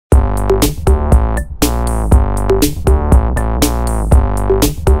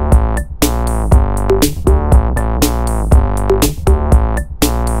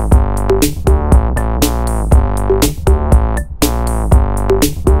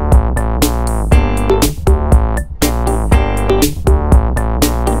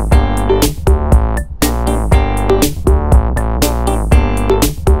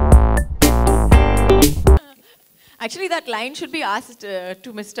line should be asked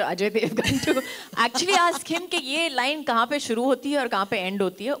to Mr. Ajay Devgan to actually ask him कि ये line कहाँ पे शुरू होती है और कहाँ पे end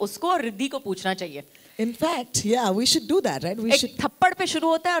होती है, उसको और रिद्धि को पूछना चाहिए. In fact, yeah, we should do that, right? We should. थप्पड़ पे शुरू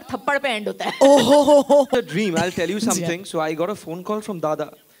होता है और थप्पड़ पे end होता है. Oh, a dream. I'll tell you something. So I got a phone call from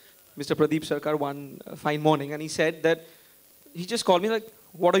Dada, Mr. Pradeep Sarkar, one fine morning, and he said that he just called me like,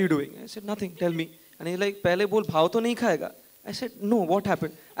 "What are you doing?" I said, "Nothing. Tell me." And he's like, "Pehle bol, bhav to nahi khayega." I said, "No. What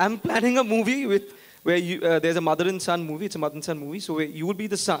happened?" I'm planning a movie where there's a mother and son movie. It's a mother and son movie. So where you will be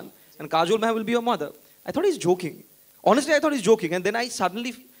the son and Kajol ma'am will be your mother. I thought he's joking. Honestly, I thought he's joking. And then I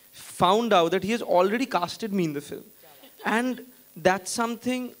suddenly found out that he has already casted me in the film. And that's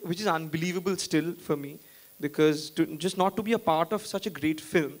something which is unbelievable still for me, because just not to be a part of such a great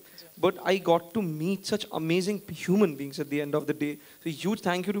film, but I got to meet such amazing human beings at the end of the day. So a huge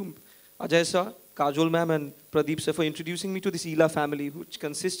thank you to Ajay sir, Kajol ma'am and Pradeep sir for introducing me to this Eela family, which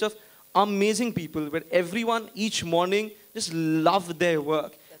consists of amazing people where everyone each morning just love their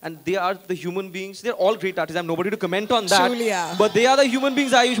work. And they are the human beings. They're all great artists. I'm nobody to comment on that. Truly, yeah. But they are the human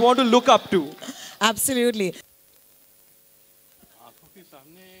beings I want to look up to. Absolutely.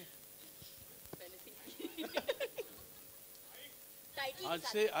 आज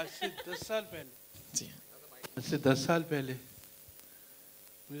से 10 साल पहले आज से 10 साल पहले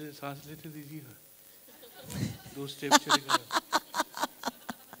मुझे सांस लेते दीजिएगा, 2 स्टेप चलेगा।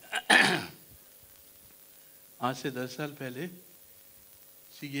 आज से 10 साल पहले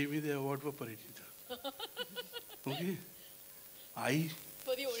she gave me the award for Parijita. Okay,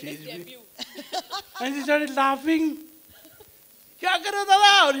 for the oldest debut. And she started laughing. क्या कर रहा था?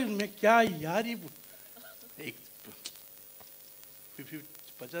 और मैं क्या यार ये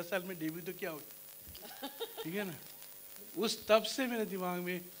 50 साल में डेब्यू तो क्या हो, ठीक है ना? उस तब से मेरे दिमाग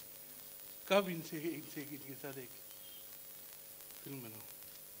में कब इनके साथ एक फिल्म बनाऊं,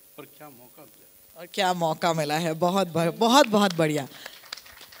 और क्या मौका मिला है. बहुत बढ़िया.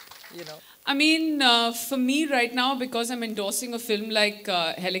 You know. I mean, for me right now, because I'm endorsing a film like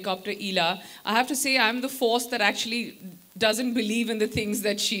Helicopter Eela, I have to say I'm the force that actually doesn't believe in the things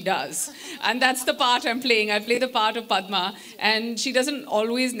that she does. And that's the part I'm playing. I play the part of Padma, and she doesn't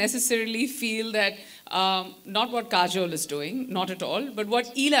always necessarily feel that not what Kajol is doing, not at all, but what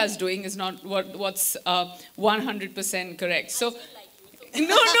Eela is doing is not what's 100% correct. So.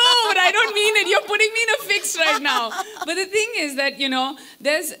 No, but I don't mean it. You're putting me in a fix right now. But the thing is that, you know,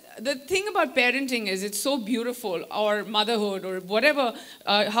 the thing about parenting is it's so beautiful, or motherhood, or whatever,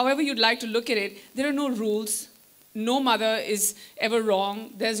 however you'd like to look at it, there are no rules. No mother is ever wrong.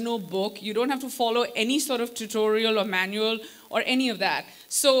 There's no book. You don't have to follow any sort of tutorial or manual or any of that.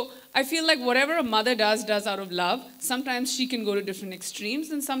 So I feel like whatever a mother does out of love. Sometimes she can go to different extremes,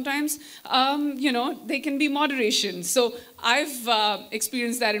 and sometimes, you know, they can be moderation. So I've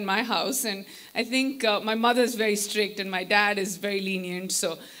experienced that in my house, and I think my mother is very strict and my dad is very lenient.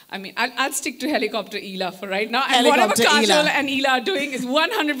 So, I mean, I'll stick to Helicopter Eela for right now. And whatever Kajol and Eela are doing is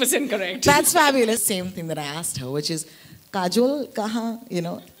 100% correct. That's fabulous. Same thing that I asked her, which is, Kajol kahan, you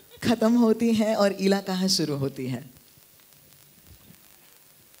know, khatam hoti hai aur Eela kahan shuru hoti hai?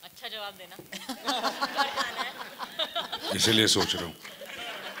 अच्छा जवाब देना. इसीलिए सोच रहा हूँ.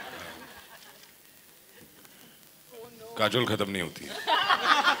 काजोल खत्म नहीं होती है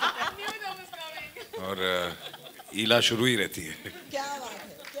और ईला शुरू ही रहती है. क्या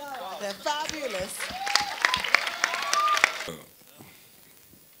बात है, fabulous.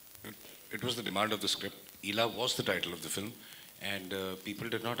 It was the demand of the script. Eela was the title of the film, and people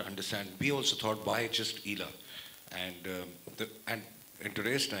did not understand. We also thought, why just Eela? And in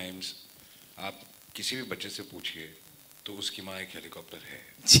today's times, आप किसी भी बच्चे से पूछिए तो उसकी माँ एक हेलीकॉप्टर है.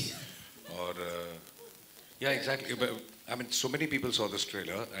 और yeah, exactly. I mean, so many people saw this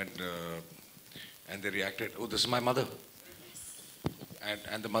trailer and they reacted, "Oh, this is my mother,"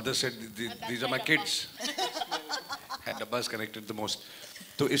 and the mother said, "These are my kids." And the buzz connected the most.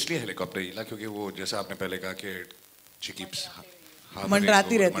 तो इसलिए helicopter ईला, क्योंकि वो जैसा आपने पहले कहा कि she keeps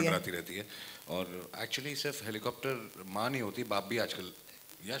मंडराती रहती है. और एक्चुअली सिर्फ हेलीकॉप्टर माँ नहीं होती, बाप भी आजकल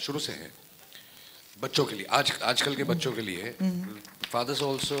या शुरू से है बच्चों के लिए. आजकल के बच्चों के लिए fathers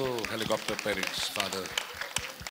also helicopter parents, father